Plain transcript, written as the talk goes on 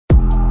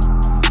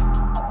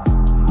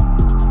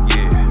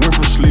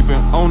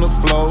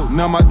flow.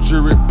 Now my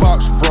jewelry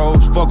box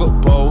froze. Fuck a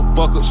bowl,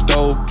 fuck a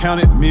stove.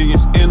 Counted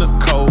millions in a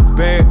cold.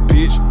 Bad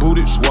bitch,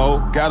 booted swole.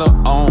 Got her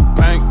on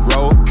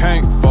bankroll.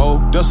 Can't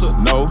fold, that's a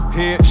no.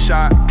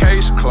 Headshot,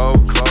 case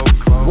closed.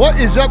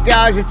 What is up,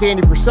 guys? It's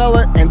Andy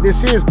Frisella, and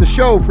this is the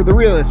show for the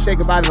realists. Say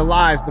goodbye to the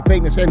lies, the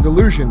fakeness, and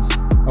delusions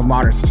of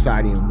modern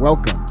society, and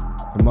welcome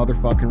to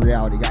motherfucking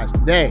reality, guys.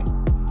 Today,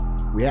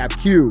 we have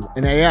Q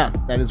and AF.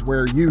 That is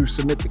where you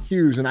submit the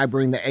Qs, and I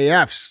bring the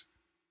AFs.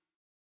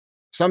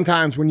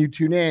 Sometimes when you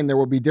tune in, there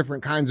will be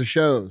different kinds of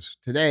shows.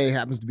 Today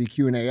happens to be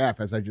Q and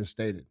AF, as I just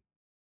stated.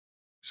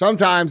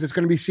 Sometimes it's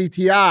going to be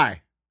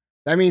CTI.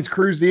 That means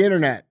Cruise the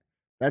Internet.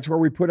 That's where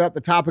we put up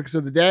the topics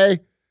of the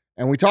day,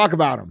 and we talk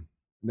about them.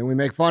 And then we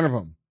make fun of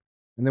them.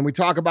 And then we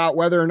talk about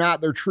whether or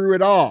not they're true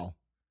at all.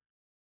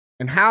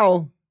 And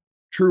how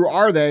true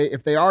are they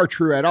if they are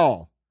true at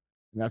all?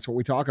 And that's what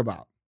we talk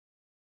about.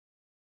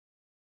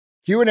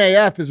 Q and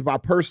AF is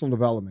about personal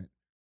development.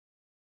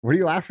 What are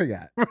you laughing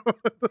at?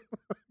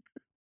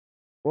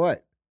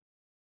 What?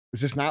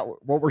 Is this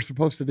not what we're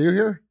supposed to do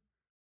here?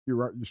 You're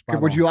right. You're spot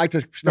on. Would you like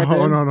to step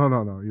in?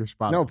 No. You're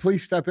spot on. No,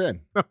 please step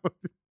in.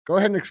 Go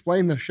ahead and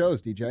explain the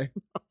shows, DJ.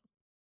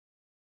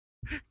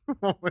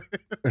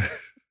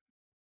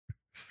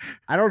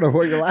 I don't know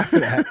what you're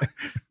laughing at.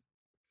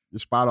 You're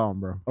spot on,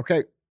 bro.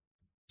 Okay.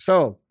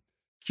 So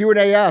Q and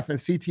AF and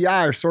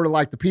CTI are sort of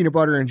like the peanut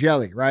butter and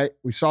jelly, right?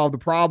 We solve the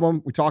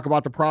problem. We talk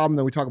about the problem.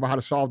 Then we talk about how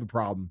to solve the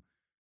problem.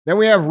 Then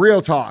we have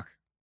real talk.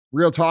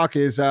 Real talk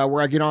is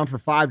where I get on for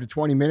 5 to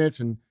 20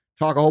 minutes and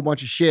talk a whole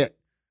bunch of shit.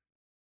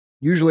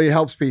 Usually it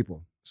helps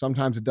people.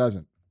 Sometimes it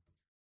doesn't.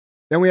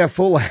 Then we have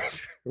full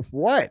length.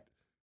 What?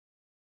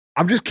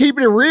 I'm just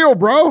keeping it real,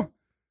 bro.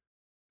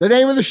 The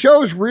name of the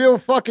show is Real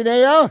Fucking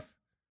AF.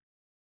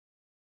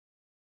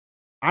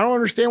 I don't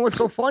understand what's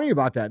so funny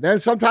about that. Then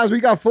sometimes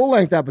we got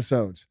full-length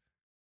episodes.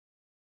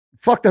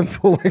 Fuck them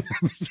full-length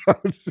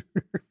episodes.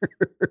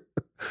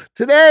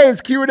 Today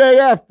it's Q and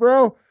AF,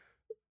 bro.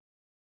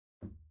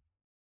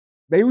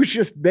 Maybe we should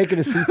just make it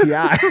a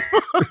CTI.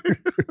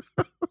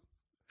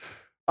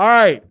 All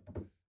right.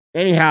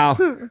 Anyhow,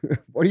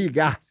 what do you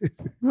got?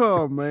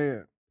 Oh,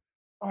 man.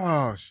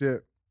 Oh,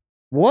 shit.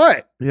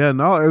 What? Yeah,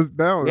 no, it was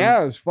down.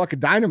 Yeah, it was fucking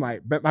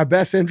dynamite. But my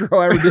best intro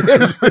I ever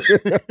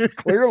did.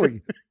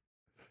 Clearly.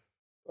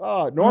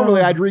 Oh,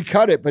 normally I'd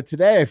recut it, but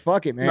today,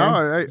 fuck it, man.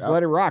 No, just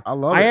let it rock. I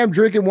love it. I am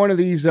drinking one of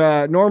these.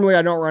 Normally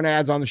I don't run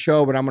ads on the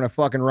show, but I'm going to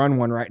fucking run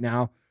one right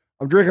now.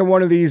 I'm drinking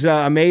one of these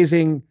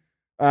amazing,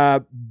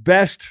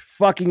 best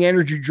fucking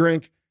energy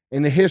drink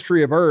in the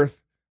history of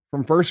Earth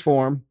from First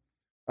Form.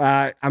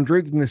 I'm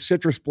drinking the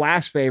Citrus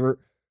Blast flavor.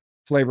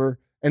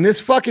 And this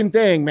fucking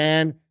thing,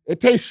 man, it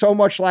tastes so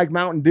much like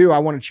Mountain Dew. I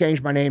want to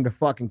change my name to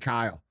fucking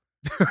Kyle.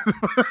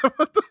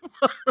 What the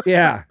fuck?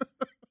 Yeah.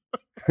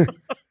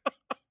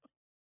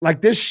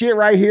 Like this shit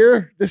right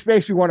here, this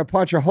makes me want to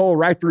punch a hole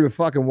right through the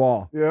fucking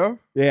wall. Yeah?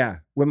 Yeah,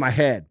 with my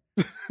head.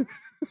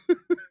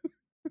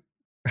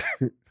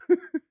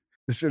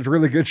 This is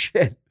really good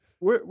shit.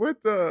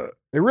 What the?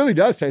 It really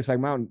does taste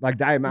like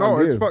Diet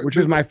Mountain Dew, which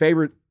is my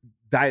favorite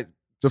diet.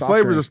 The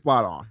flavors are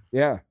spot on.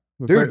 Yeah.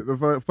 Dude,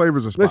 the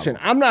flavors are spot listen,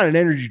 on. I'm not an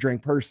energy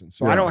drink person,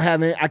 so I don't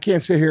have any. I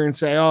can't sit here and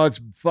say, oh,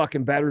 it's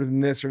fucking better than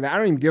this or that. I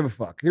don't even give a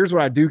fuck. Here's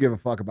what I do give a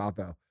fuck about,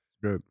 though.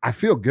 Good. I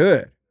feel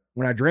good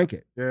when I drink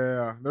it.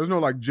 Yeah. There's no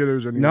like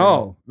jitters or anything.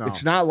 No.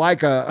 It's not like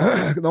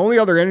the only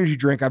other energy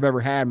drink I've ever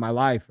had in my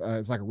life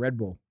is like a Red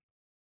Bull.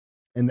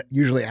 And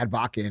usually it had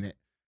vodka in it.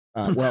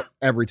 Well,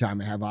 every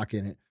time it had vodka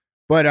in it.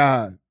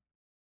 But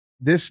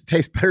this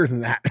tastes better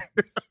than that.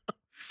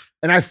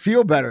 And I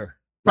feel better.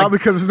 Probably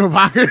because there's no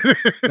vodka in it.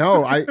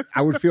 No,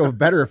 I would feel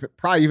better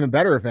probably even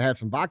better if it had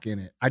some vodka in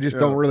it. I just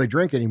don't really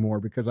drink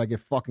anymore because I get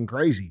fucking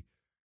crazy.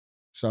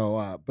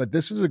 So, but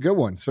this is a good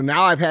one. So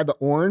now I've had the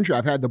orange,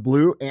 I've had the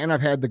blue, and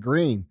I've had the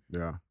green.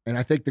 Yeah. And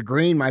I think the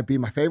green might be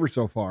my favorite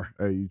so far.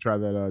 Hey, you try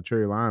that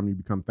cherry lime, you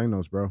become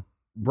Thanos, bro.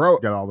 Bro.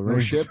 You got all the no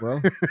rings. Shit,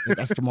 bro.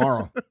 That's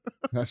tomorrow.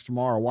 That's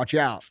tomorrow. Watch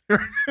out.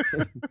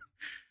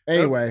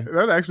 Anyway.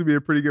 That'd actually be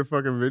a pretty good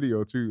fucking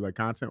video too, like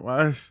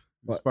content-wise.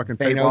 What, fucking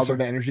tape all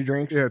the energy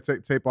drinks? Yeah,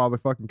 tape all the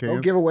fucking cans.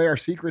 Don't give away our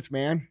secrets,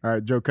 man. All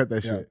right, Joe, cut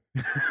that shit.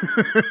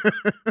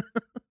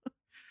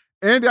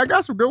 Andy, I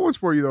got some good ones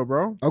for you though,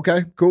 bro.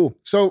 Okay, cool.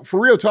 So for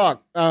real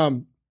talk,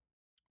 for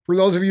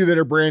those of you that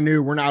are brand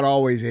new, we're not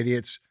always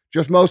idiots,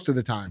 just most of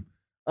the time.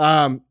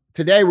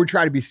 Today we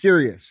try to be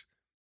serious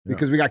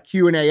because we got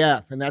Q and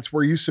AF, and that's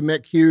where you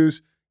submit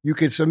Qs. You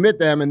can submit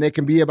them and they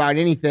can be about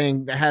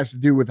anything that has to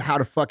do with how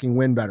to fucking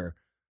win better.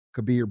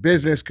 Could be your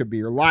business, could be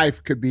your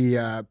life, could be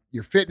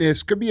your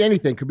fitness, could be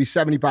anything. Could be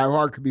 75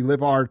 hard, could be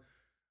live hard.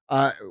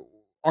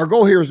 Our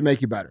goal here is to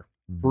make you better,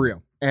 for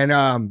real.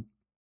 And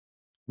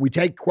we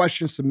take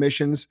question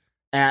submissions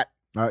at...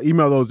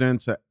 email those in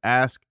to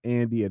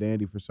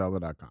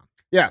askandy@andyfrisella.com.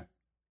 Yeah.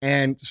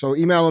 And so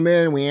email them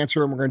in and we answer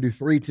them. We're going to do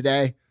 3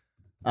 today.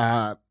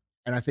 And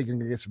I think you're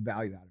going to get some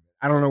value out of it.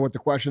 I don't know what the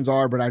questions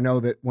are, but I know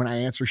that when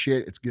I answer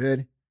shit, it's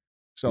good.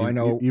 So I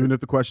know... Even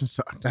if the questions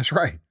suck. That's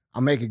right.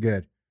 I'll make it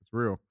good.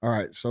 Real. All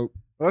right. So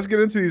let's get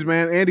into these,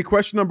 man. Andy,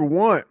 question number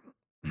 1.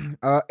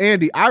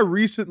 Andy, I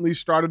recently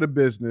started a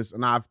business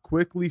and I've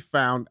quickly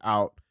found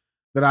out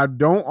that I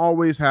don't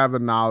always have the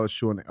knowledge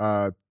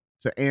to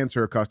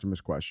answer a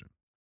customer's question.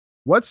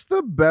 What's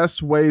the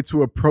best way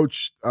to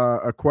approach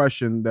a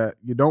question that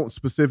you don't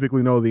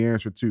specifically know the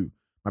answer to?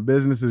 My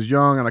business is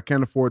young and I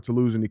can't afford to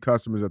lose any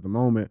customers at the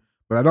moment,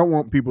 but I don't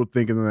want people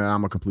thinking that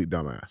I'm a complete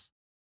dumbass.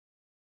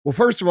 Well,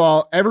 first of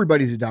all,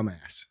 everybody's a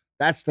dumbass.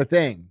 That's the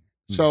thing.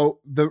 So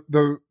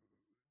the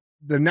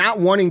not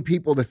wanting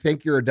people to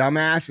think you're a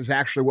dumbass is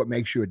actually what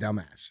makes you a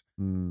dumbass.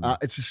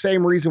 It's the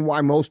same reason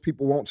why most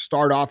people won't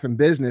start off in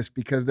business,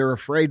 because they're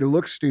afraid to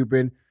look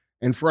stupid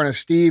in front of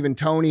Steve and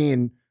Tony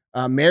and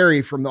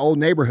Mary from the old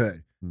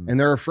neighborhood. And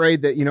they're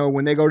afraid that,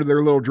 when they go to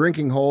their little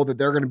drinking hole that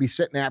they're going to be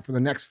sitting at for the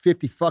next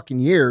 50 fucking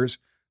years,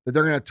 that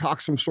they're going to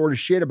talk some sort of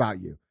shit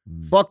about you.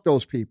 Fuck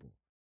those people.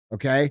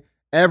 Okay.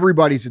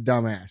 Everybody's a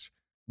dumbass.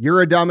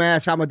 You're a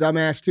dumbass. I'm a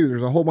dumbass too.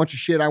 There's a whole bunch of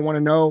shit I want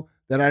to know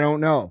that I don't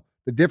know.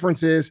 The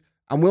difference is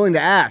I'm willing to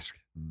ask.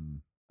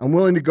 I'm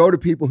willing to go to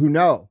people who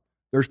know.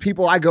 There's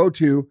people I go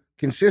to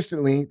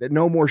consistently that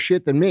know more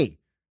shit than me.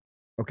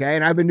 Okay.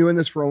 And I've been doing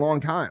this for a long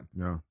time.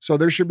 Yeah. So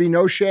there should be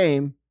no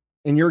shame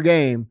in your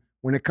game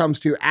when it comes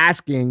to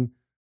asking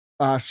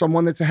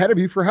someone that's ahead of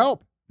you for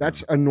help.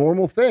 That's a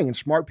normal thing. And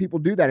smart people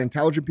do that.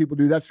 Intelligent people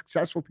do that.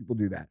 Successful people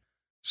do that.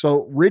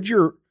 So rid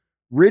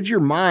your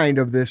mind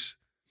of this,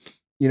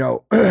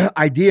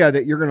 idea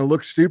that you're going to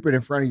look stupid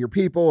in front of your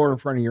people or in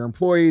front of your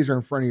employees or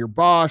in front of your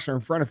boss or in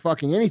front of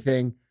fucking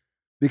anything,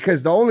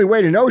 because the only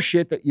way to know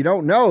shit that you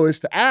don't know is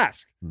to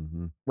ask,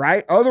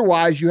 right?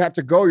 Otherwise you have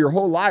to go your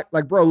whole life.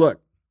 Like, bro, look,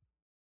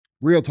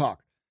 real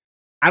talk.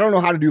 I don't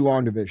know how to do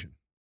long division.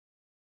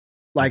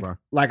 Like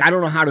I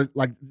don't know how to,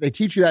 they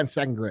teach you that in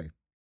second grade.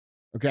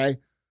 Okay.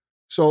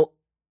 So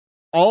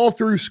all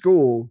through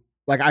school,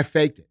 I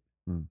faked it.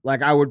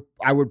 Like I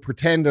would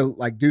pretend to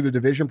do the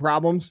division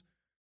problems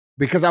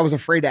because I was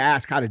afraid to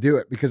ask how to do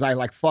it, because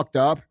I fucked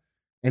up.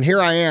 And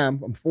here I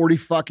am, I'm 40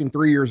 fucking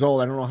 3 years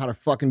old. I don't know how to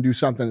fucking do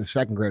something that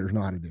second graders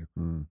know how to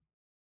do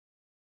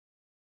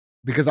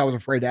because I was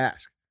afraid to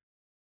ask.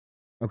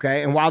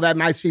 Okay. And while that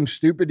might seem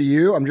stupid to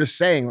you, I'm just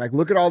saying,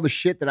 look at all the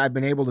shit that I've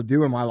been able to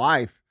do in my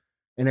life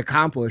and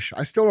accomplish.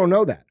 I still don't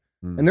know that.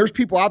 And there's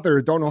people out there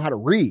that don't know how to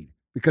read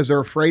because they're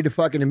afraid to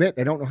fucking admit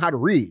they don't know how to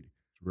read.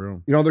 It's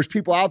real. There's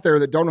people out there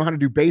that don't know how to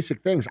do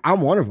basic things.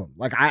 I'm one of them.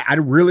 I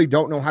really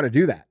don't know how to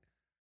do that.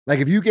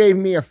 If you gave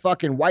me a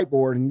fucking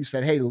whiteboard and you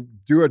said, hey,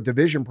 do a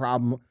division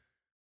problem,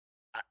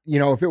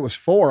 if it was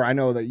 4, I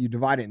know that you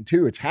divide it in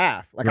 2, it's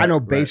half. I know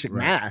basic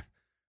math,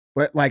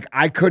 but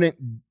I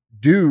couldn't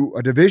do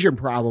a division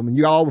problem and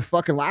you all would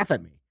fucking laugh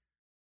at me.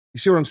 You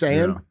see what I'm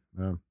saying?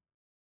 Yeah.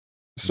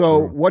 So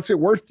what's it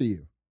worth to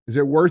you? Is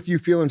it worth you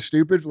feeling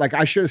stupid?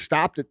 I should have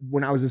stopped it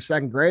when I was in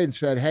second grade and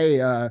said, hey,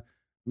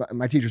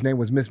 my teacher's name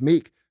was Miss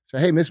Meek. Say,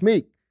 hey, Miss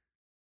Meek,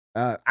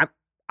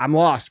 I'm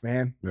lost,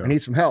 man. I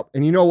need some help.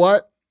 And you know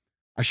what?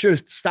 I should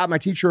have stopped my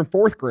teacher in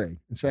 4th grade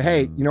and say,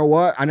 hey, you know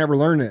what? I never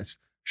learned this.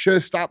 Should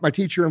have stopped my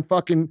teacher in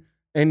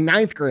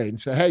 9th grade and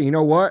said, hey, you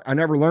know what? I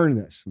never learned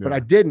this, but I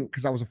didn't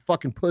because I was a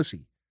fucking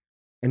pussy.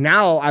 And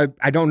now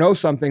I don't know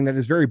something that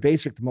is very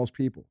basic to most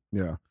people.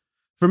 Yeah.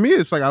 For me,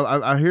 it's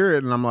I hear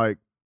it and I'm like,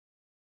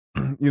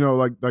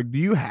 do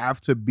you have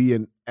to be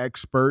an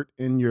expert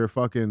in your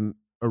fucking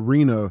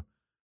arena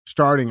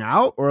starting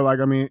out? Or you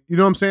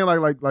know what I'm saying?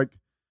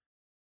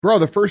 Bro,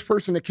 the first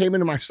person that came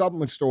into my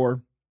supplement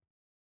store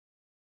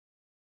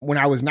when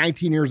I was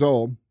 19 years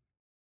old,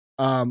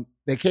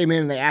 they came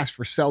in and they asked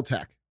for Cell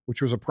Tech,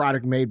 which was a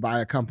product made by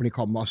a company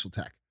called Muscle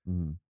Tech.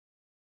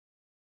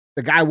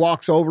 The guy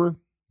walks over,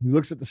 he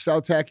looks at the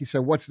Cell Tech, he said,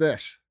 what's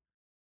this?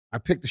 I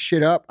picked the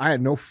shit up. I had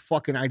no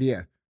fucking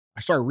idea. I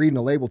started reading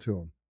the label to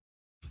him.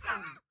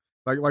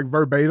 like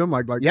verbatim?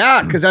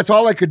 Yeah, because that's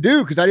all I could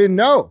do because I didn't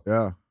know.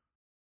 Yeah.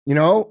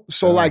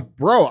 So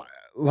bro,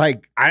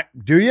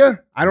 do you?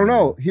 I don't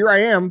know. Here I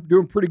am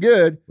doing pretty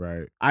good.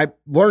 Right. I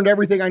learned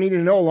everything I needed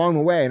to know along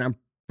the way, and I'm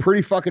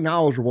pretty fucking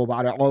knowledgeable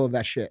about all of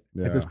that shit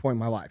at this point in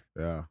my life.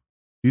 Yeah.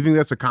 Do you think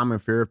that's a common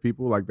fear of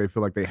people? They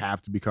feel like they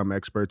have to become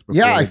experts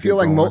before I feel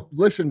like,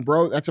 listen,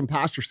 bro, that's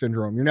imposter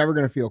syndrome. You're never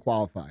going to feel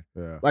qualified.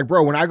 Yeah.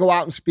 Bro, when I go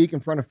out and speak in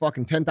front of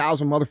fucking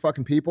 10,000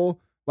 motherfucking people,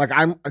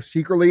 I'm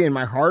secretly in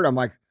my heart, I'm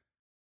like,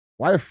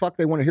 why the fuck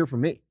they want to hear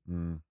from me?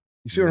 You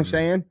see what I'm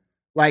saying?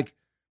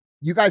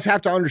 You guys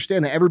have to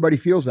understand that everybody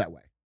feels that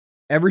way.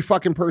 Every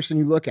fucking person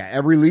you look at,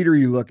 every leader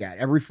you look at,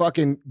 every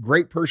fucking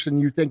great person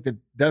you think that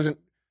doesn't,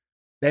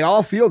 they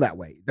all feel that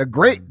way. The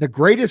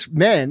greatest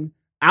men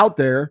out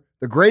there,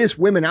 the greatest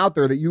women out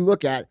there that you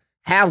look at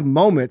have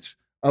moments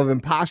of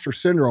imposter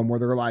syndrome where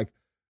they're like,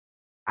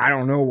 I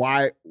don't know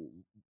why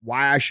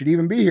I should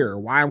even be here, or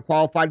why I'm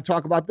qualified to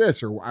talk about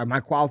this, or am I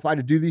qualified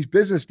to do these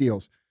business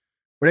deals?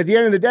 But at the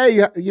end of the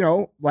day,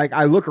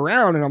 I look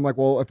around and I'm like,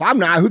 well, if I'm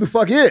not, who the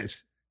fuck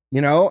is?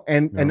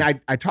 And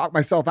I talk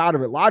myself out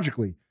of it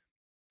logically.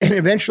 And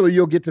eventually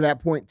you'll get to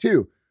that point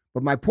too.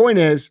 But my point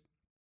is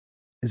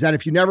that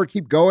if you never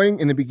keep going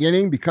in the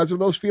beginning because of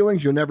those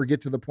feelings, you'll never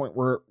get to the point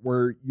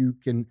where you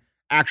can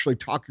actually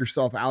talk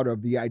yourself out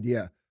of the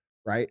idea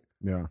right?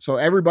 Yeah. So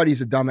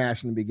everybody's a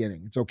dumbass in the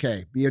beginning. It's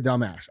okay. Be a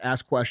dumbass.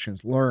 Ask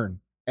questions. Learn.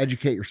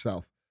 Educate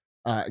yourself,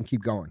 and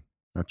keep going.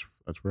 That's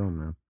real,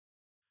 man.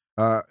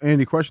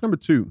 Andy, question number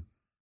 2.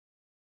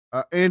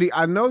 Andy,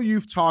 I know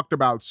you've talked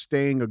about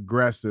staying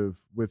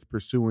aggressive with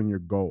pursuing your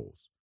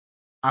goals.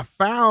 I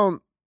found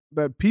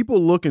that people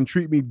look and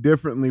treat me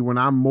differently when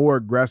I'm more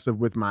aggressive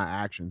with my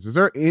actions.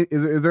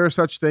 Is there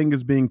such thing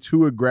as being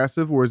too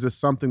aggressive, or is this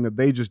something that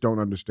they just don't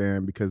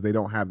understand because they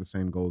don't have the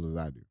same goals as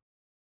I do?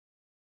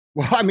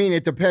 Well, I mean,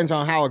 it depends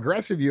on how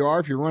aggressive you are.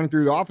 If you're running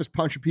through the office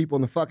punching people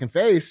in the fucking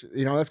face,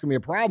 that's gonna be a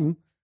problem.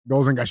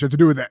 Goals ain't got shit to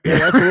do with that.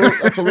 Yeah,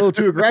 that's a little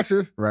too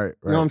aggressive. Right.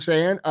 You know what I'm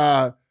saying?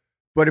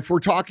 But if we're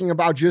talking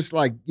about just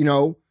like,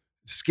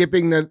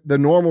 skipping the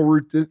normal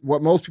route,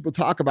 what most people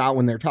talk about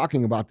when they're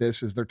talking about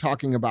this is they're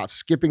talking about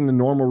skipping the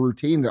normal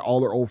routine that all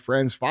their old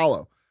friends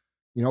follow.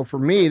 For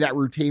me, that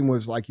routine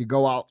was like you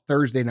go out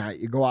Thursday night,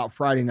 you go out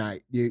Friday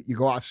night, you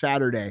go out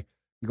Saturday,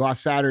 you go out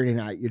Saturday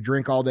night, you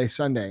drink all day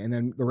Sunday, and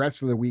then the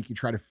rest of the week you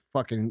try to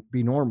fucking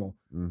be normal.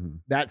 Mm-hmm.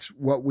 That's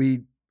what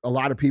a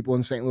lot of people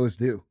in St. Louis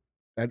do.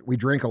 That we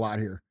drink a lot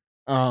here.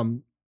 For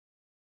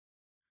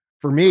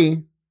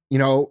me,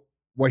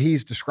 what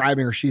he's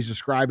describing or she's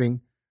describing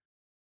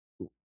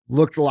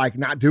looked like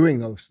not doing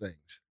those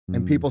things. Mm-hmm.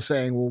 And people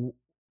saying, well,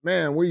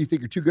 man, what do you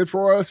think? You're too good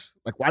for us?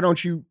 Like, why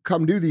don't you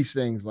come do these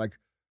things? Like,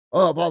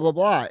 oh, blah, blah,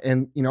 blah.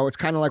 And, it's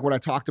kind of like what I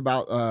talked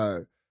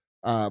about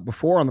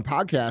before on the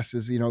podcast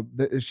is,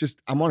 it's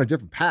just, I'm on a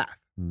different path.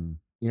 Mm.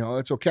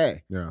 It's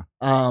okay. Yeah.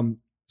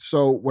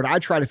 So what I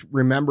try to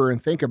remember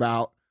and think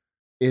about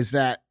is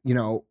that,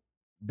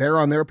 they're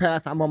on their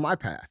path, I'm on my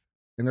path.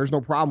 And there's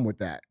no problem with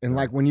that. And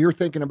like when you're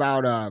thinking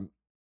about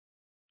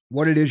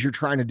what it is you're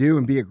trying to do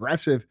and be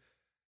aggressive,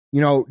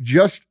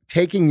 just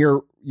taking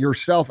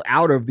yourself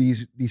out of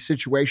these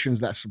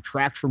situations that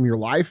subtract from your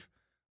life,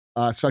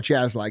 such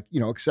as like,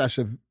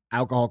 excessive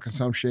alcohol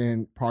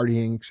consumption,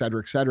 partying, et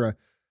cetera,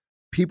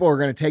 people are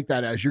going to take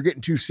that as you're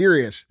getting too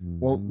serious. Mm-hmm.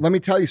 Well, let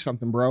me tell you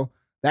something, bro.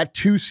 That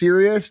too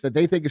serious that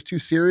they think is too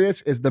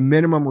serious is the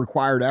minimum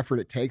required effort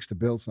it takes to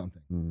build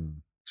something. Mm-hmm.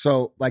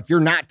 So like, you're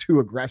not too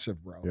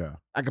aggressive, bro. Yeah.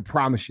 I can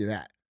promise you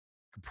that.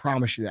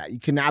 You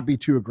cannot be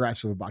too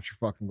aggressive about your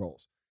fucking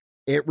goals.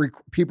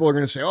 People are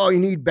going to say, oh, you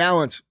need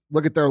balance.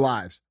 Look at their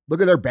lives.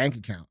 Look at their bank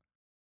account.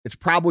 It's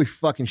probably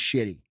fucking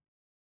shitty.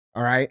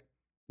 All right.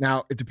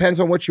 Now it depends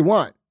on what you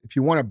want. If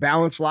you want a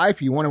balanced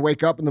life, you want to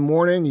wake up in the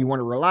morning, you want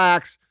to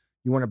relax,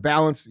 you want to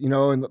balance,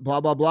 and blah,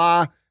 blah,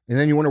 blah. And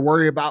then you want to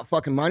worry about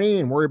fucking money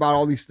and worry about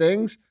all these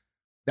things.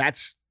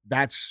 That's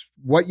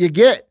what you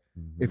get.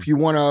 Mm-hmm. If you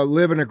want to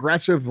live an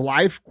aggressive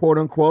life, quote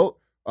unquote,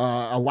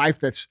 a life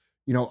that's,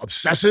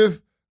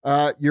 obsessive,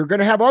 you're going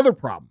to have other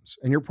problems.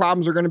 And your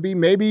problems are going to be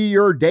maybe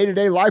your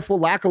day-to-day life will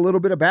lack a little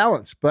bit of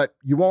balance, but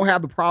you won't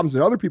have the problems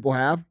that other people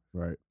have.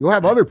 Right. You'll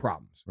have other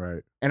problems.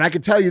 Right. And I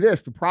can tell you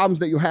this, the problems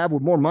that you have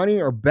with more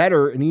money are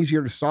better and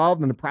easier to solve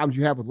than the problems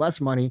you have with less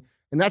money.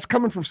 And that's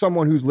coming from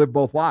someone who's lived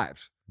both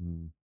lives.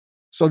 Mm.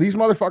 So these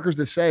motherfuckers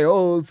that say,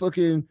 oh,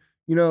 fucking,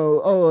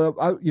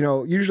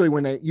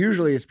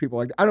 usually it's people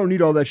like, I don't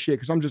need all that shit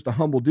because I'm just a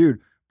humble dude.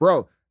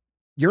 Bro,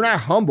 you're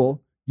not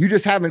humble. You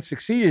just haven't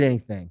succeeded at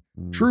anything.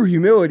 Mm. True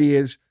humility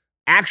is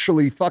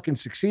actually fucking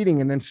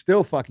succeeding and then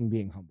still fucking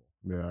being humble.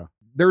 Yeah.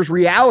 There's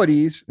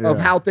realities of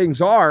how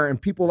things are,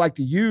 and people like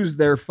to use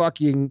their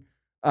fucking,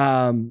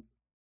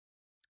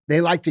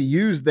 they like to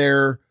use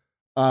their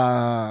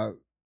lack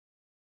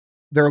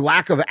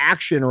of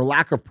action or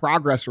lack of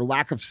progress or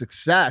lack of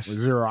success.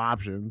 Zero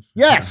options.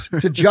 Yes.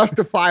 To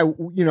justify,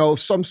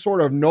 some sort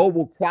of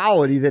noble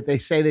quality that they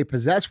say they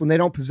possess when they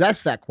don't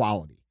possess that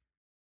quality.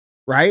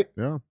 Right?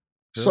 Yeah.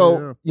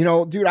 So,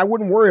 dude, I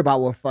wouldn't worry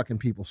about what fucking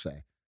people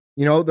say.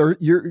 You're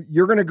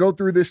going to go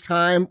through this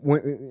time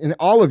and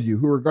all of you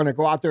who are going to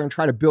go out there and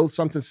try to build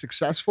something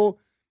successful,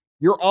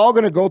 you're all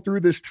going to go through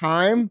this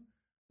time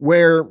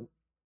where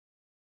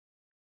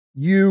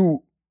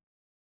you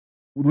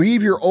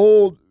leave your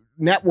old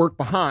network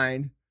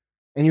behind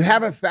and you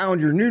haven't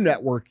found your new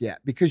network yet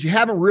because you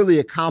haven't really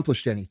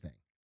accomplished anything.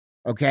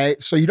 Okay.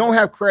 So you don't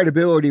have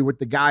credibility with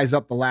the guys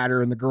up the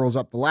ladder and the girls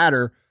up the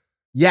ladder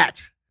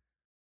yet.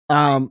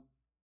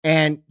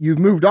 And you've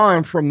moved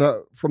on from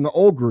the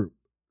old group.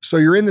 So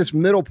you're in this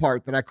middle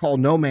part that I call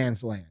no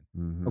man's land.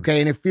 Mm-hmm. Okay.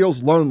 And it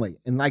feels lonely.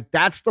 And like,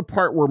 that's the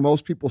part where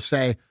most people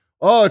say,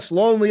 oh, it's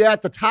lonely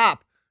at the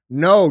top.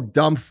 No,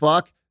 dumb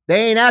fuck.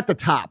 They ain't at the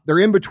top. They're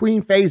in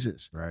between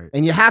phases. Right.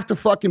 And you have to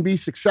fucking be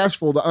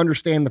successful to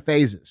understand the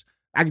phases.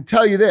 I can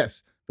tell you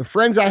this, the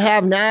friends I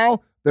have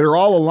now that are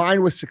all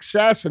aligned with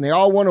success and they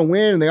all want to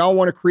win and they all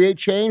want to create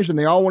change and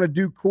they all want to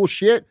do cool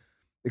shit,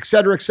 et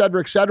cetera,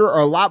 are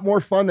a lot more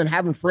fun than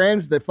having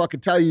friends that fucking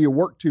tell you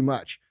work too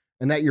much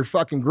and that you're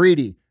fucking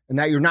greedy and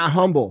that you're not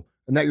humble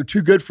and that you're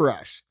too good for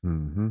us.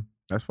 Mm-hmm.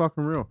 That's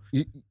fucking real.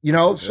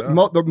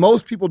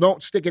 Most people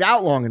don't stick it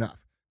out long enough.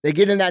 They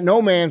get in that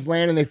no man's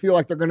land and they feel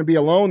like they're going to be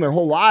alone their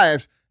whole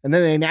lives. And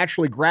then they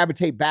naturally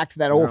gravitate back to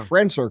that old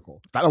friend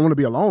circle. I don't want to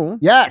be alone.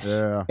 Yes.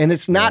 Yeah. And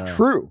it's not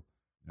true.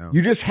 Yeah.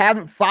 You just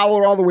haven't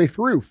followed all the way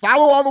through.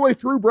 Follow all the way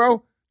through,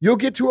 bro. you'll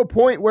get to a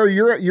point where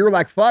you're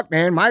like, fuck,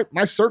 man,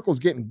 my circle's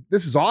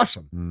this is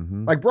awesome.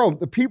 Mm-hmm. Like, bro,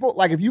 the people,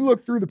 like, if you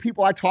look through the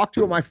people I talk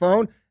to on my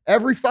phone,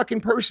 every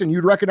fucking person,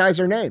 you'd recognize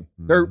their name.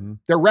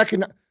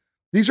 Mm-hmm.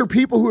 These are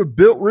people who have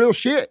built real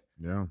shit.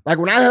 Yeah. Like,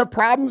 when I have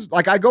problems,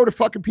 like, I go to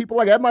fucking people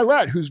like Ed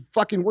Milet, who's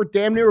fucking worth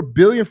damn near $1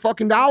 billion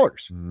fucking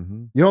dollars.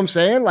 Mm-hmm. You know what I'm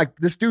saying? Like,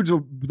 this dude's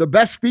the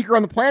best speaker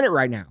on the planet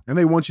right now. And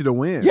they want you to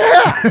win.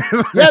 Yeah.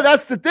 Yeah,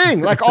 that's the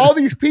thing. Like, all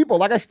these people,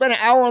 like, I spent an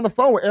hour on the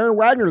phone with Aaron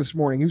Wagner this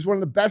morning. He was one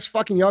of the best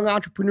fucking young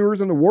entrepreneurs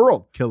in the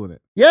world. Killing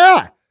it.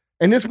 Yeah.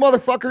 And this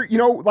motherfucker, you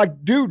know,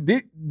 like, dude,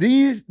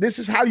 this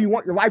is how you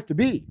want your life to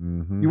be.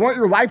 Mm-hmm. You want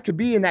your life to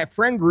be in that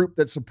friend group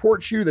that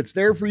supports you, that's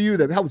there for you,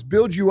 that helps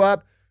build you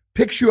up,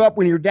 picks you up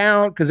when you're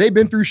down, because they've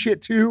been through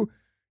shit too.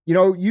 You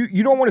know,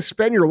 you don't want to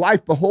spend your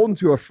life beholden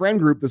to a friend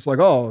group that's like,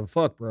 oh,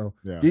 fuck, bro,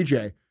 Yeah.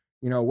 DJ,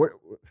 you know, what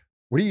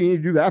do you need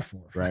to do that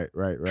for? Right.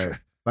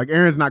 Like,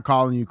 Aaron's not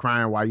calling you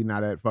crying while you're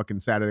not at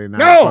fucking Saturday night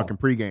No. fucking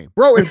pregame.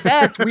 Bro, in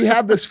fact, we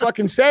have this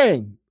fucking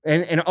saying,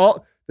 and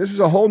all this is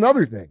a whole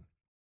nother thing.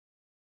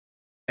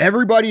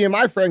 Everybody in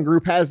my friend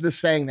group has this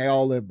saying they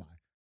all live by.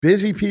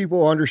 Busy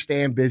people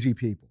understand busy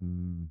people.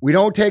 Mm. We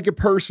don't take it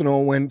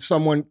personal when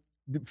someone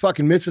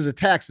fucking misses a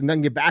text and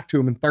doesn't get back to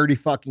him in 30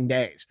 fucking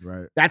days.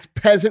 Right. That's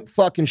peasant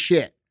fucking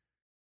shit.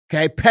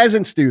 Okay?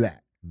 Peasants do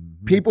that.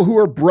 Mm-hmm. People who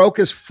are broke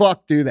as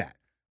fuck do that.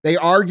 They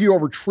argue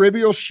over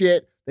trivial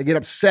shit. They get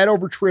upset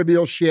over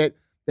trivial shit.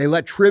 They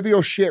let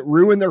trivial shit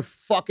ruin their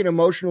fucking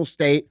emotional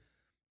state.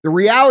 The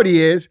reality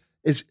is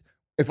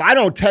if I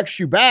don't text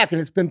you back and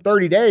it's been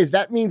 30 days,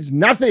 that means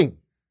nothing.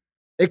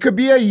 It could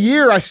be a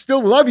year. I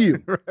still love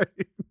you. Right.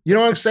 You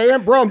know what I'm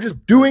saying? Bro, I'm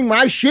just doing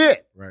my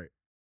shit. Right.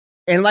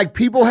 And like,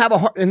 people have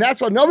and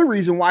that's another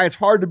reason why it's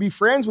hard to be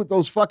friends with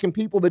those fucking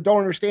people that don't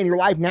understand your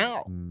life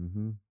now,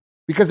 Mm-hmm.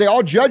 because they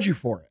all judge you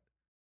for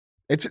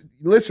it.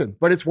 Listen,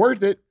 but it's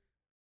worth it.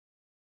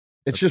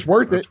 It's just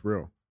worth it. That's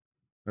real.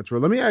 That's real.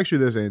 Let me ask you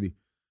this, Andy.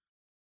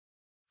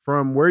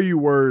 From where you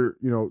were,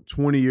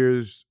 20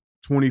 years,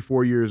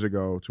 24 years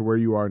ago to where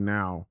you are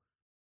now,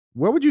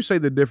 what would you say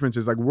the difference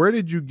is? Like, where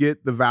did you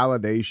get the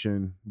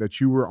validation that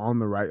you were on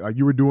the right, like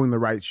you were doing the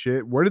right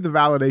shit? Where did the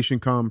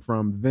validation come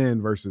from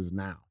then versus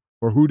now?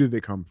 Or who did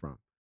it come from?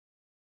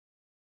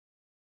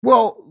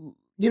 Well,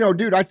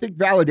 dude, I think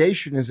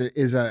validation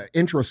is a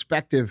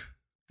introspective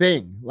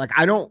thing. Like,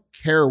 I don't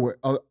care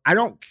I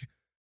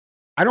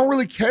don't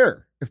really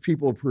care if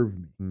people approve of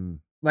me. Mm.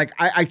 Like,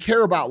 I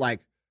care about, like,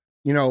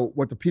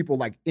 what the people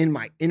like in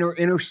my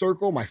inner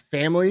circle, my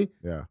family,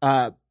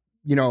 Yeah.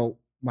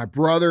 My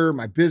brother,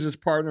 my business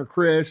partner,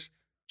 Chris,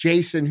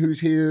 Jason, who's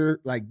here,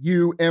 like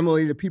you,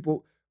 Emily, the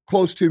people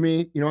close to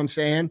me, you know what I'm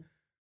saying?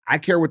 I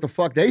care what the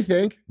fuck they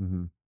think.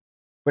 Mm-hmm.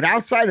 But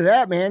outside of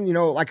that, man,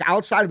 like,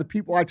 outside of the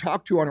people I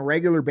talk to on a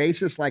regular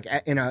basis, like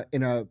in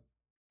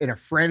a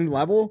friend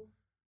level,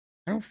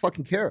 I don't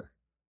fucking care.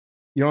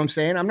 You know what I'm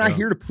saying? I'm not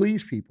here to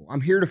please people.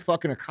 I'm here to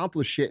fucking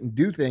accomplish shit and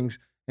do things.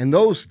 And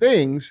those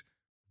things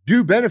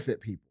do benefit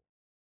people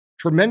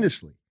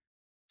tremendously.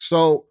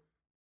 So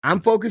I'm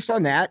focused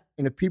on that.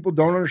 And if people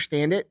don't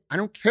understand it, I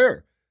don't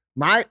care.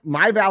 My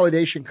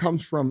validation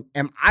comes from,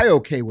 am I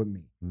okay with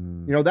me?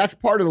 Mm. That's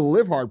part of the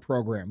Live Hard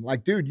program.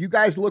 Like, dude, you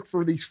guys look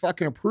for these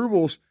fucking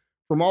approvals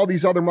from all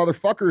these other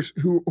motherfuckers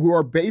who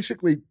are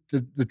basically,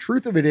 the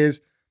truth of it is,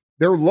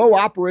 they're low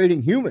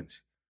operating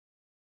humans.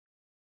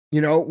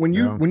 When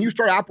you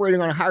start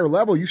operating on a higher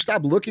level, you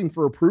stop looking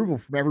for approval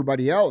from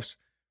everybody else.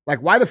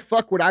 Like, why the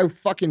fuck would I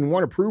fucking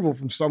want approval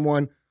from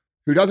someone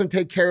who doesn't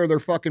take care of their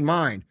fucking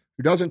mind,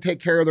 who doesn't take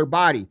care of their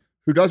body,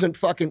 who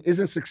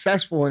isn't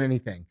successful in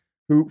anything,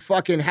 who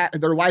fucking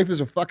their life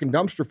is a fucking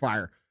dumpster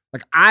fire?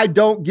 Like, I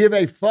don't give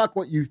a fuck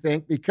what you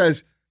think,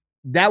 because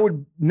that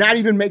would not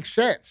even make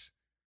sense.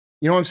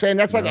 You know what I'm saying?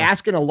 That's like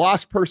asking a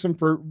lost person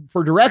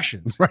for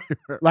directions. Right.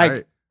 Like,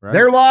 right.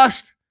 They're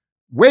lost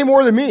way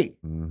more than me.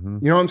 Mm-hmm.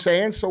 You know what I'm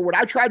saying? So what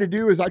I try to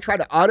do is I try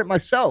to audit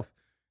myself.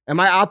 Am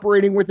I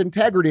operating with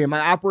integrity? Am I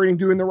operating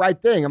doing the right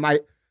thing? Am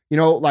I,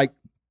 like,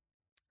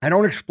 I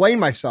don't explain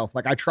myself.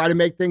 Like, I try to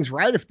make things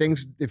right.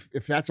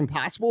 If that's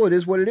impossible, it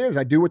is what it is.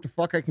 I do what the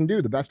fuck I can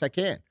do the best I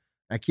can.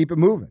 I keep it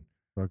moving.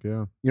 Fuck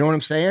yeah. You know what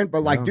I'm saying?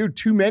 But like, dude,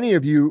 too many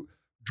of you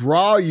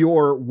draw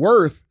your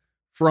worth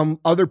from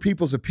other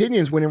people's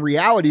opinions, when in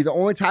reality, the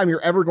only time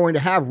you're ever going to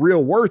have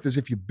real worth is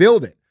if you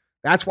build it.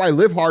 That's why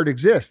Live Hard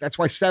exists. That's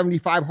why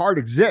 75 Hard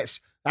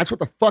exists. That's what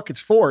the fuck it's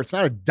for. It's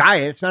not a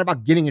diet. It's not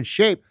about getting in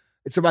shape.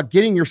 It's about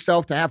getting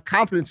yourself to have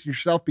confidence in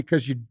yourself,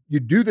 because you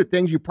do the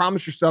things you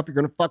promise yourself you're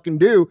going to fucking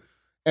do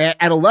at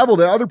a level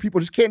that other people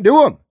just can't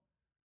do them.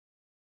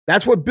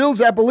 That's what builds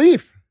that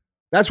belief.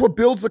 That's what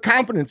builds the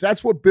confidence.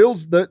 That's what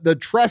builds the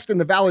trust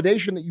and the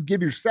validation that you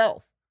give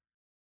yourself.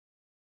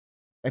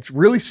 It's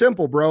really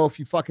simple, bro, if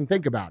you fucking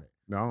think about it.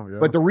 No, yeah.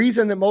 But the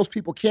reason that most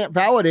people can't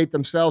validate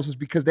themselves is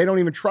because they don't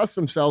even trust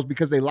themselves,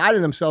 because they lie to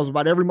themselves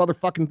about every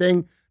motherfucking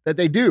thing that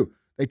they do.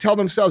 They tell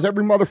themselves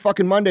every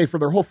motherfucking Monday for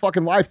their whole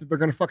fucking life that they're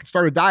going to fucking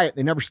start a diet.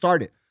 They never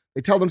start it.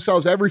 They tell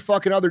themselves every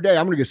fucking other day,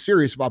 I'm going to get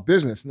serious about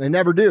business, and they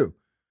never do.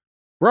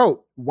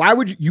 Bro, why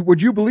would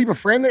you believe a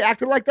friend that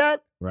acted like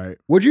that? Right.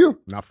 Would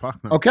you? Not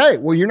fuck no. Okay,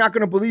 well, you're not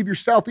going to believe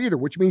yourself either,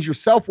 which means your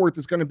self-worth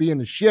is going to be in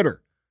the shitter.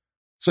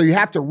 So you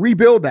have to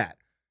rebuild that.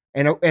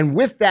 And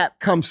with that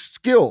comes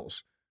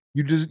skills.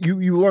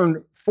 You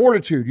learn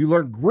fortitude, you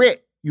learn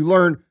grit, you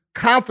learn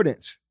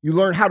confidence, you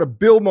learn how to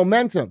build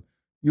momentum,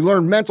 you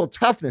learn mental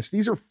toughness.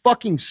 These are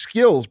fucking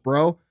skills,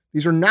 bro.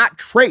 These are not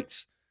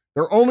traits.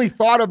 They're only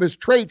thought of as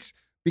traits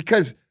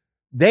because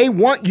they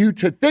want you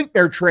to think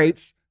they're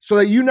traits so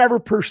that you never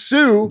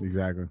pursue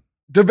Exactly.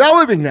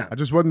 developing them. I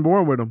just wasn't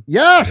born with them.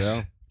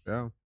 Yes.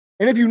 Yeah.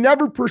 And if you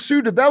never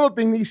pursue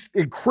developing these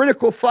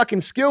critical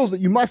fucking skills that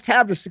you must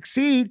have to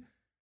succeed,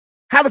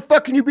 how the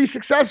fuck can you be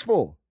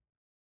successful?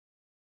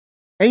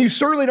 And you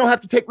certainly don't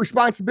have to take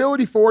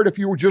responsibility for it if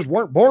you just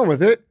weren't born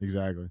with it.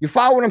 Exactly. You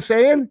follow what I'm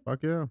saying?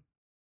 Fuck yeah.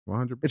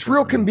 100%. It's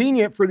real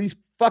convenient for these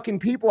fucking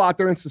people out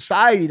there in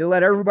society to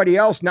let everybody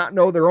else not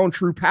know their own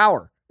true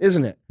power,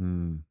 isn't it?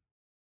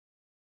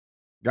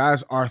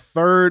 Guys, our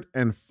third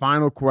and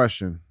final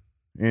question.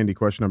 Andy,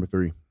 question number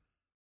 3.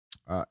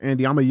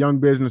 Andy, I'm a young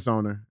business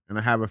owner, and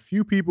I have a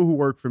few people who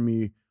work for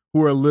me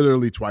who are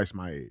literally twice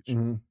my age.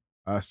 Mm-hmm.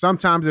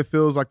 Sometimes it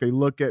feels like they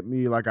look at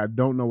me like I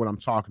don't know what I'm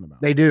talking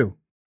about. They do.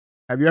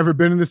 Have you ever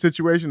been in this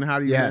situation? How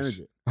do you manage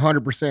it?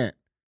 100%.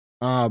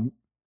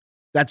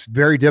 That's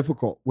very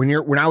difficult.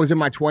 When I was in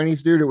my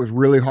 20s, dude, it was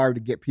really hard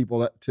to get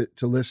people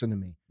to listen to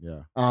me.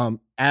 Yeah.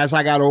 As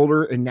I got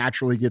older, it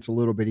naturally gets a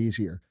little bit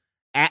easier.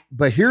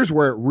 But here's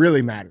where it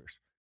really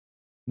matters.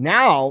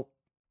 Now,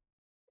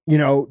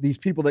 these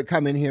people that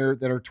come in here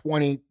that are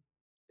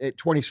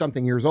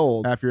 20-something years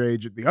old. Half your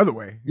age the other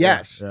way.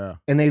 Yes. Yeah.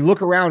 And they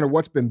look around at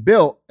what's been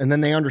built and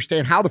then they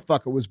understand how the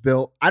fuck it was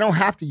built. I don't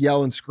have to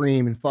yell and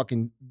scream and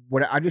fucking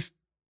I just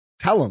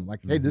tell them like,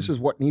 hey, this is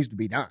what needs to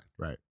be done.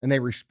 Right. And they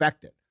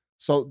respect it.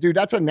 So, dude,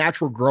 that's a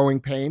natural growing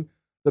pain.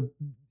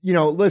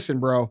 Listen,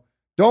 bro,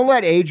 don't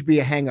let age be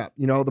a hang up.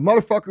 The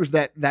motherfuckers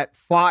that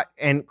fought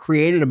and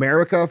created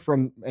America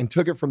and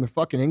took it from the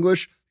fucking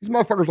English, these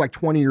motherfuckers are like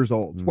 20 years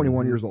old,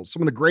 21 years old.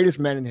 Some of the greatest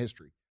men in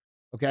history.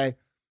 Okay.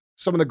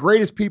 Some of the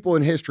greatest people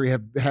in history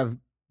have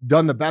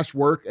done the best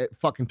work at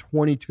fucking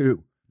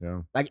 22.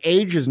 Yeah. Like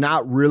age is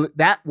not really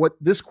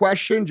this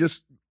question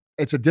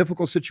it's a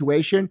difficult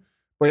situation,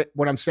 but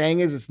what I'm saying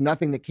is it's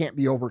nothing that can't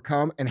be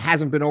overcome and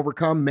hasn't been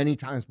overcome many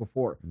times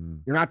before.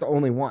 You're not the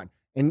only one.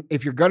 And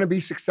if you're going to be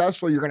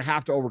successful, you're going to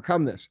have to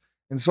overcome this.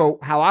 And so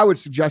how I would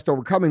suggest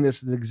overcoming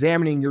this is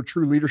examining your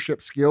true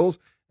leadership skills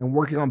and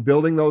working on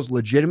building those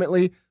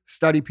legitimately.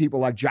 Study people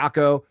like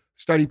Jocko,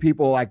 study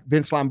people like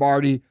Vince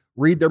Lombardi,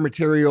 read their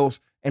materials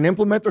and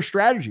implement their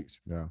strategies.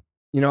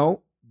 Yeah.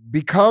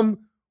 Become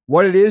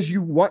what it is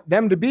you want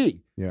them to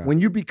be. Yeah. When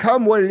you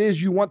become what it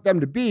is you want them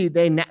to be,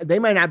 they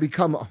might not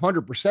become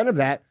 100% of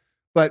that,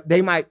 but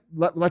they might,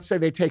 let's say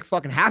they take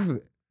fucking half of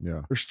it.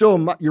 Yeah.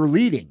 You're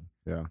leading.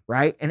 Yeah.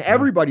 Right. And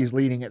everybody's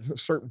leading at a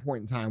certain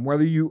point in time,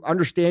 whether you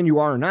understand you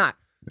are or not.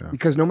 Yeah.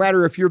 Because no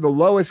matter if you're the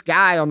lowest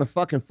guy on the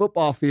fucking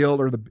football field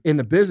or in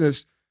the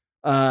business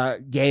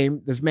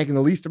game that's making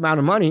the least amount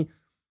of money,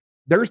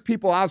 there's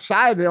people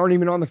outside that aren't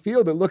even on the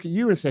field that look at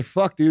you and say,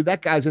 fuck, dude,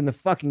 that guy's in the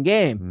fucking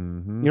game.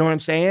 Mm-hmm. You know what I'm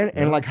saying?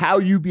 Yeah. And like how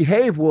you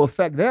behave will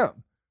affect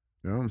them.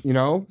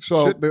 Yeah.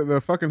 So shit,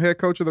 the fucking head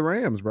coach of the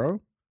Rams,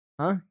 bro.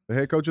 Huh? The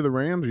head coach of the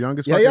Rams,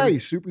 youngest. Yeah,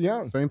 he's super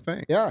young. Same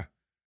thing. Yeah.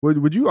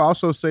 Would you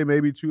also say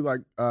maybe too,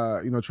 like,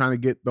 trying to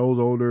get those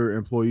older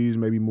employees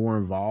maybe more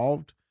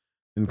involved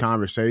in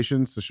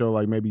conversations to show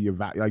like maybe you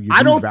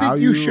I don't think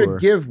you should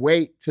give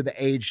weight to the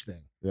age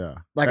thing. Yeah.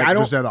 Like I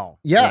don't just at all.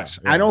 Yes.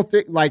 Yeah. I don't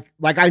think like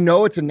I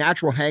know it's a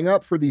natural hang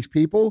up for these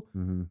people,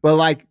 but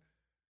like,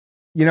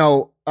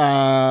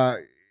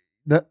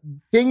 the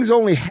things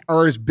only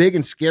are as big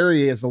and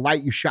scary as the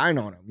light you shine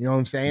on them. You know what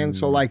I'm saying?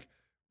 So like,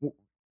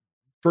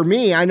 for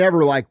me, I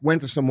never like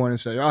went to someone and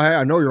said, oh, hey,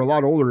 I know you're a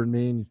lot older than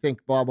me and you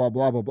think blah, blah,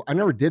 blah, blah, blah. I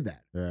never did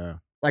that. Yeah.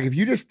 Like if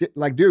you just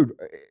like, dude,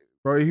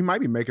 bro, he might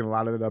be making a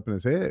lot of it up in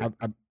his head.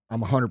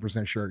 I'm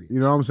 100% sure. He is. You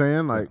know what I'm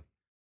saying? Like,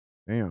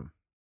 damn.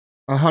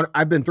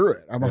 I've been through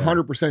it. I'm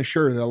 100%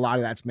 sure that a lot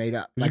of that's made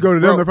up. Like, you go to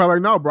them, they're probably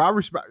like, no, bro, I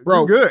respect.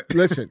 Bro, you're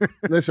good.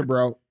 listen,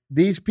 bro.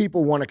 These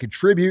people want to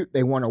contribute.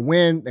 They want to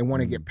win. They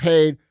want to get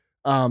paid.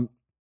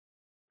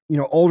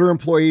 Older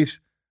employees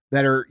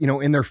that are,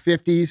 in their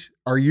 50s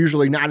are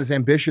usually not as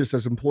ambitious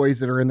as employees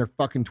that are in their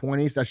fucking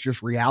 20s. That's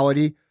just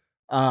reality.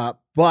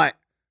 But,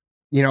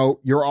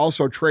 you're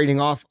also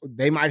trading off.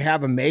 They might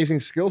have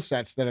amazing skill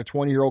sets that a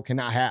 20-year-old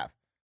cannot have.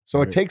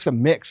 So It takes a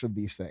mix of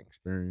these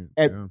things.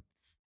 And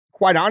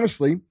quite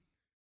honestly,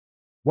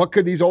 what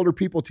could these older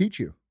people teach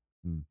you?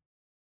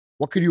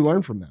 What could you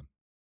learn from them?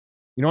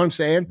 You know what I'm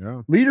saying?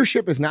 Yeah.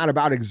 Leadership is not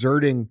about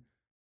exerting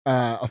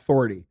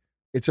authority.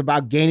 It's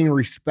about gaining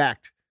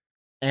respect,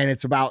 and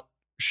it's about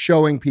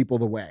showing people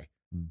the way.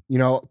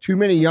 Too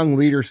many young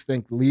leaders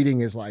think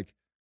leading is like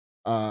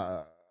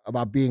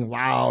about being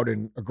loud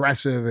and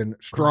aggressive and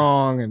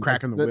strong and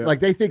cracking the whip. Like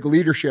they think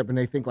leadership and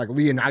they think like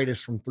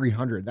Leonidas from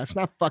 300. That's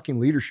not fucking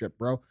leadership,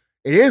 bro.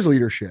 It is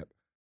leadership,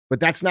 but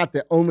that's not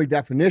the only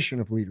definition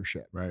of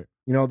leadership. Right.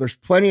 There's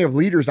plenty of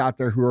leaders out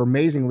there who are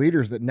amazing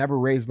leaders that never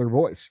raise their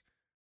voice.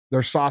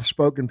 They're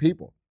soft-spoken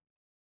people.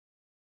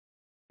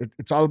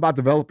 It's all about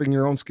developing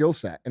your own skill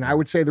set. And I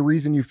would say the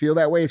reason you feel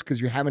that way is because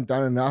you haven't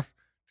done enough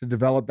to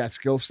develop that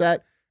skill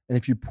set. And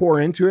if you pour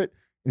into it,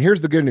 and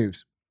here's the good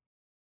news.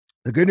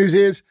 The good news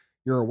is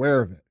you're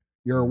aware of it.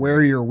 You're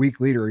aware you're a weak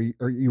leader,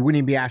 or you wouldn't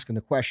even be asking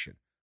the question.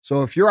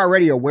 So if you're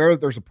already aware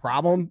that there's a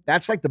problem,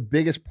 that's like the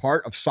biggest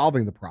part of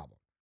solving the problem.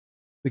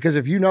 Because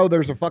if you know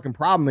there's a fucking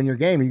problem in your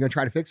game, are you going to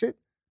try to fix it?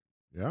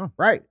 Yeah.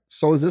 Right.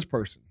 So is this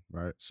person.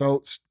 Right.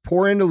 So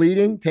pour into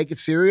leading, take it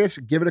serious,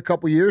 give it a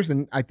couple years,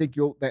 and I think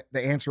the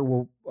answer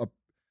will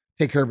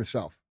take care of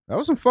itself. That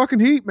was some fucking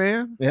heat,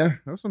 man. Yeah.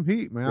 That was some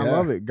heat, man. Yeah. I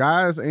love it.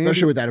 Guys, Andy,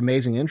 Especially with that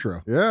amazing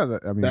intro. Yeah.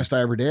 I mean, Best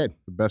I ever did.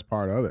 the best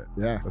part of it.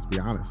 Yeah. Let's be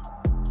honest.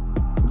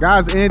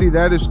 Guys, Andy,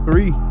 that is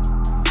 3.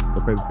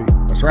 Go pay the fee.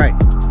 That's right.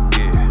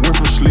 Went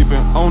from sleeping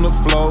on the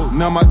floor,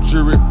 now my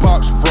jewelry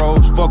box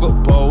froze. Fuck a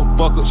bowl,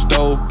 fuck a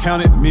stove,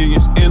 counted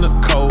millions in a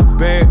cold.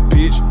 Bad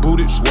bitch,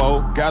 booted swole,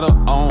 got her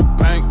on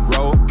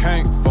bankroll,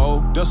 can't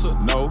fold, that's a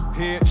no.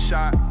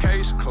 Headshot,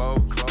 case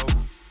closed.